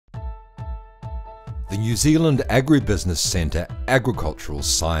the New Zealand Agribusiness Centre Agricultural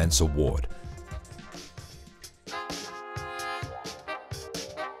Science Award.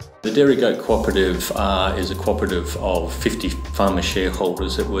 The Dairy Goat Co-operative is a cooperative of 50 farmer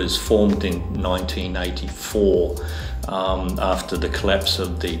shareholders. It was formed in 1984 after the collapse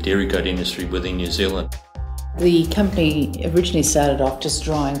of the dairy goat industry within New Zealand. The company originally started off just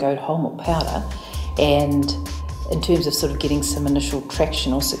drying goat whole milk powder, and in terms of sort of getting some initial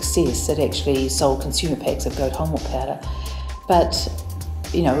traction or success, it actually sold consumer packs of goat whole milk powder. But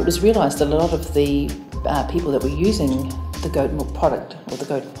it was realised that a lot of the people that were using the goat milk product or the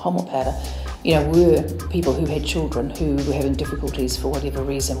goat whole milk powder, were people who had children who were having difficulties for whatever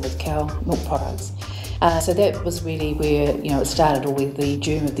reason with cow milk products. So that was really where it started, or where the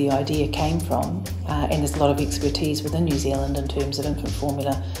germ of the idea came from. And there's a lot of expertise within New Zealand in terms of infant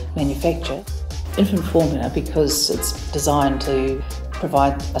formula manufacture. Infant formula, because it's designed to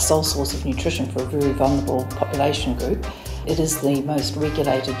provide a sole source of nutrition for a very vulnerable population group, it is the most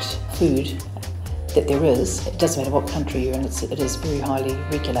regulated food that there is. It doesn't matter what country you're in, it is very highly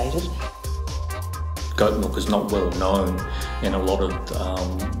regulated. Goat milk is not well known in a lot of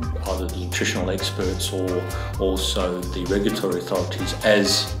either the nutritional experts or also the regulatory authorities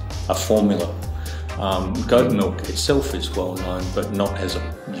as a formula. Goat milk itself is well known, but not as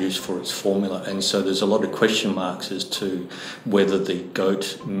a use for its formula, and so there's a lot of question marks as to whether the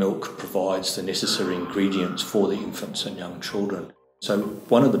goat milk provides the necessary ingredients for the infants and young children. So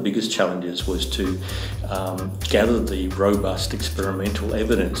one of the biggest challenges was to gather the robust experimental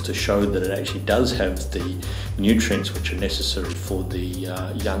evidence to show that it actually does have the nutrients which are necessary for the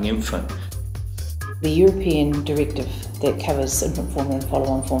young infant. The European directive that covers infant formula and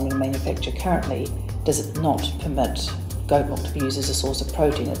follow-on formula manufacture currently does not permit goat milk to be used as a source of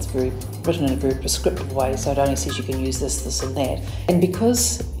protein. It's written in a very prescriptive way, so it only says you can use this, this and that. And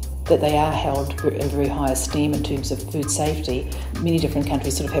because that they are held in very high esteem in terms of food safety, many different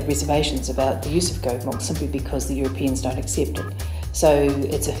countries sort of have reservations about the use of goat milk simply because the Europeans don't accept it. So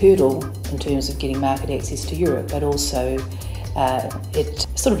it's a hurdle in terms of getting market access to Europe, but also it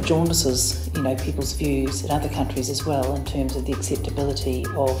sort of jaundices people's views in other countries as well in terms of the acceptability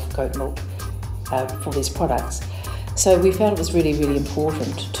of goat milk for these products. So we felt it was really, really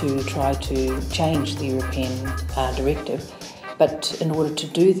important to try to change the European directive. But in order to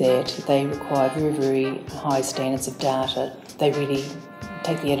do that, they require very, very high standards of data. They really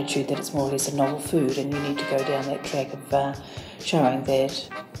take the attitude that it's more or less a novel food, and you need to go down that track of showing that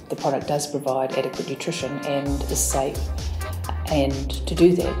the product does provide adequate nutrition and is safe. And to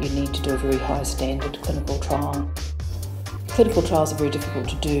do that, you need to do a very high standard clinical trial. Clinical trials are very difficult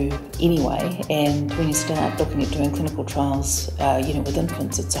to do anyway, and when you start looking at doing clinical trials with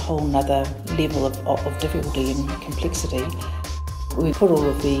infants, it's a whole other level of difficulty and complexity. We put all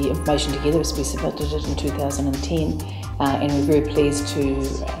of the information together as we submitted it in 2010, and we're very pleased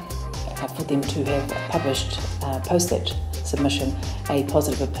for them to have published, post that submission, a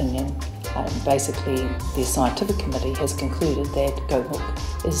positive opinion. Basically, the scientific committee has concluded that goat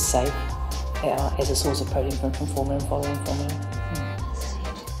milk is safe as a source of protein for infant formula and follow-on formula.